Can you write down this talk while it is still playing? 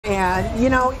And,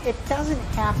 you know, it doesn't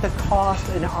have to cost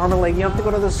an arm and a leg. You don't have to go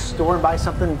to the store and buy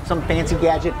something, some fancy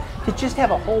gadget, to just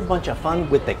have a whole bunch of fun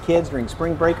with the kids during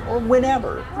spring break or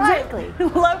whenever. Exactly.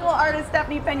 Local artist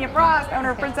Stephanie Pena-Frost,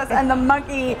 owner of Princess and the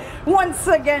Monkey, once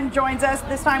again joins us,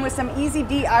 this time with some easy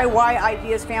DIY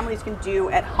ideas families can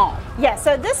do at home. Yeah,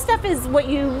 so this stuff is what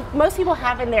most people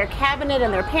have in their cabinet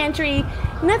and their pantry.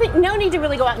 No need to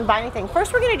really go out and buy anything.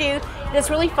 First, we're going to do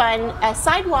this really fun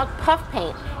sidewalk puff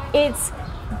paint. It's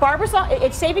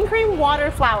it's shaving cream, water,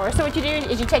 flour. So what you do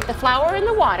is you take the flour and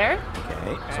the water.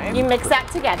 Okay. You mix that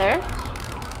together.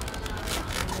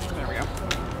 There we go.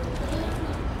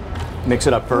 Mix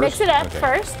it up first? Mix it up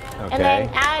first. Okay. And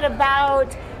then add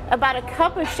about a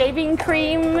cup of shaving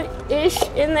cream-ish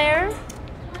in there.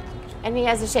 And he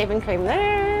has the shaving cream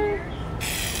there.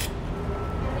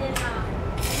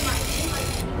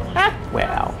 Ah,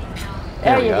 Wow.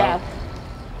 there you go.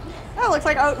 Oh, it looks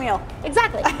like oatmeal.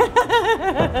 Exactly.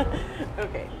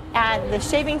 Okay. Add the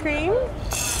shaving cream.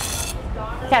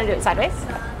 Gotta do it sideways.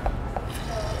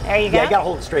 There you go. Yeah, you gotta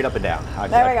hold it straight up and down.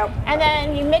 There we go. And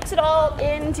then you mix it all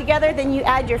in together. Then you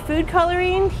add your food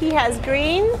coloring. He has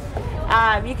green.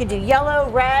 You could do yellow,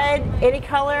 red, any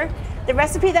color. The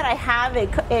recipe that I have,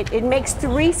 it makes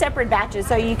 3 separate batches,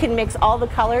 so you can mix all the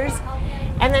colors.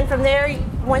 And then from there,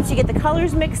 once you get the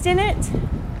colors mixed in it,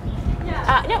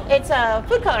 no, it's a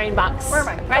food coloring box. Where am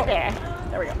I? Right there.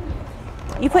 There we go.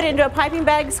 You put it into a piping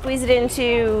bag, squeeze it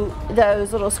into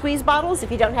those little squeeze bottles.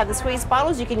 If you don't have the squeeze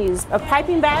bottles, you can use a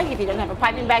piping bag. If you don't have a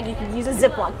piping bag, you can use a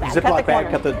Ziploc bag. Ziploc bag,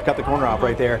 cut the corner off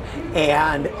right there,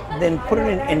 and then put it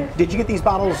in. And did you get these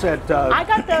bottles at? I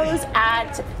got those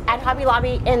at Hobby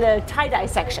Lobby in the tie-dye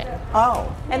section. Oh.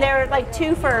 And they're like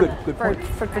 2 for Good for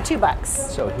 $2.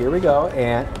 So here we go,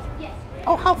 and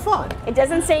oh, how fun! It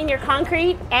doesn't stain your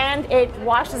concrete, and it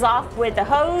washes off with the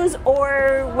hose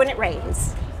or when it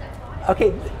rains.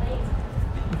 Okay,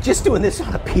 just doing this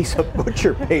on a piece of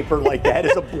butcher paper like that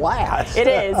is a blast. It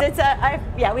is. We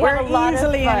have a lot of fun. We're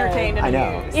easily entertained and I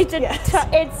know. amused.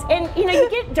 And you know, you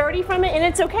get dirty from it, and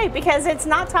it's okay because it's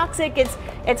not toxic.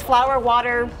 It's flour,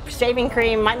 water, shaving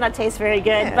cream. Might not taste very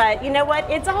good, Yeah. but you know what?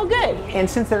 It's all good. And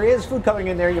since there is food coloring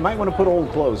in there, you might want to put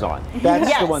old clothes on. That's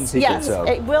Yes, the one secret. yes. So.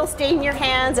 It will stain your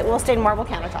hands. It will stain marble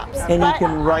countertops. And But- you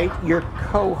can write your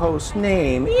co-host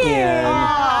name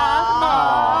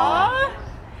Aw.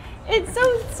 It's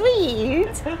so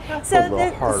sweet.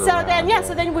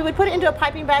 So then we would put it into a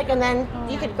piping bag, and then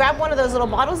you could grab one of those little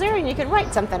bottles there, and you could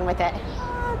write something with it.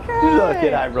 in. Look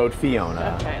at I wrote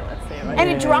Fiona. Okay, let's see. And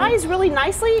it dries really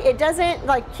nicely. It doesn't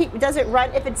doesn't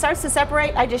run. If it starts to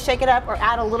separate, I just shake it up or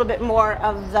add a little bit more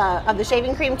of the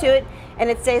shaving cream to it, and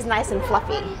it stays nice and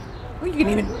fluffy. Well, you can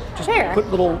even just Sure. put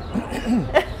little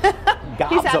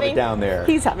gobs of it down there.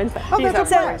 He's having fun. Oh,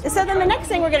 that's okay. So then the next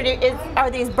thing we're going to do are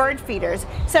these bird feeders.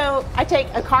 So I take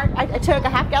I took a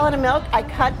half gallon of milk. I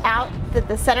cut out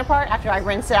the center part after I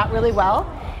rinsed it out really well,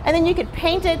 and then you could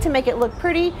paint it to make it look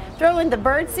pretty. Throw in the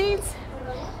bird seeds,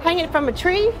 hang it from a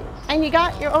tree, and you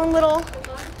got your own little.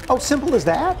 Oh, simple as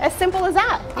that? As simple as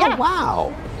that. Yeah. Oh,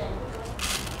 wow.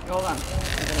 Hold on.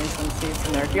 I'm getting some seeds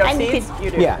in there. Do you have And you seeds? could-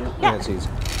 You do. Yeah. Yeah. That's easy.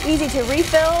 Easy to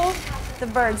refill. The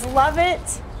birds love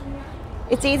it.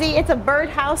 It's easy. It's a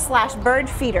birdhouse / bird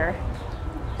feeder.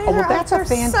 Oh, well, that's a They're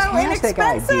so fantastic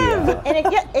inexpensive. idea. And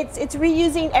it's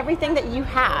reusing everything that you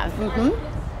have.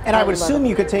 And I would love assume it.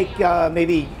 you could take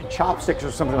maybe chopsticks or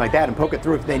something like that and poke it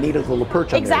through if they needed a little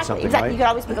perch on there or something, Exactly. right? You could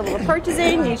always put the little perches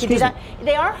in. You could do that.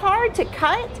 They are hard to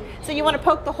cut, so you want to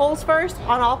poke the holes first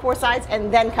on all 4 sides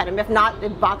and then cut them. If not, the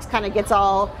box kind of gets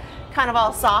all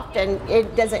soft and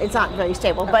it's not very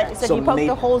stable. But so So you poke may-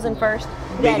 the holes in first.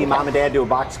 Maybe then mom cut. and dad do a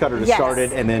box cutter to Yes. start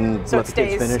it and then So let it the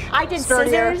kids stays- finish. I did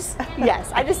Sturdier. scissors. Yes,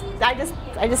 I just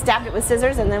stabbed it with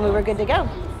scissors, and then we were good to go.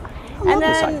 love And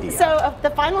this then, idea. so the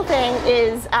final thing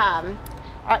is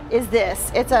this.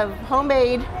 It's a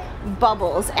homemade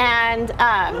bubbles, and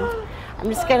I'm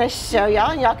just gonna show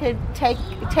y'all, and y'all could take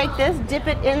this, dip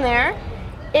it in there.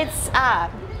 It's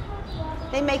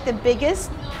they make the biggest,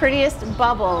 prettiest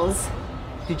bubbles.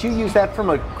 Did you use that from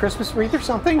a Christmas wreath or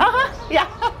something? Yeah,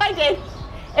 I did.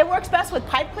 It works best with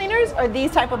pipe cleaners or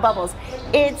these type of bubbles.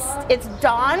 It's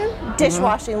Dawn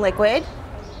dishwashing liquid,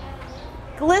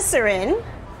 glycerin,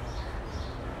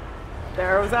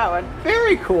 There was that one.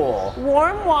 Very cool.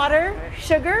 warm water,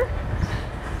 sugar,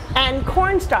 and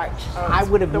cornstarch. I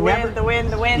would have The never. wind, the wind,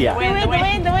 the wind, Yeah. the wind, the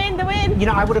wind. The wind. You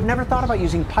know, I would have never thought about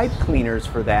using pipe cleaners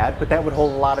for that, but that would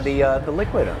hold a lot of the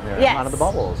liquid on there, Yes. a lot of the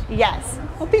bubbles. Yes.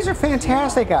 Well, these are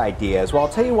fantastic ideas. Well, I'll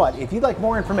tell you what, if you'd like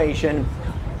more information,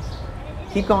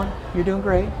 keep going. You're doing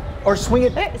great. Or swing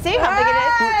it. See how big it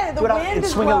is? Hey, the do it out wind and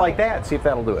is swing it like blowing. that. See if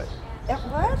that'll do it.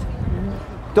 What?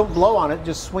 don't blow on it,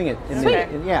 just swing it.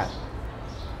 Yeah.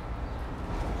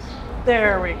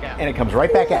 There we go. And it comes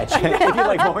right back at you. If you'd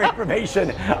like more information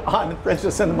on The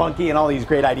Princess and the Monkey and all these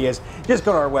great ideas, just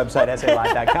go to our website,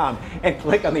 SALive.com, and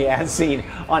click on the As Seen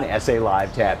on SA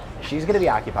Live tab. She's going to be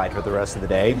occupied for the rest of the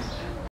day.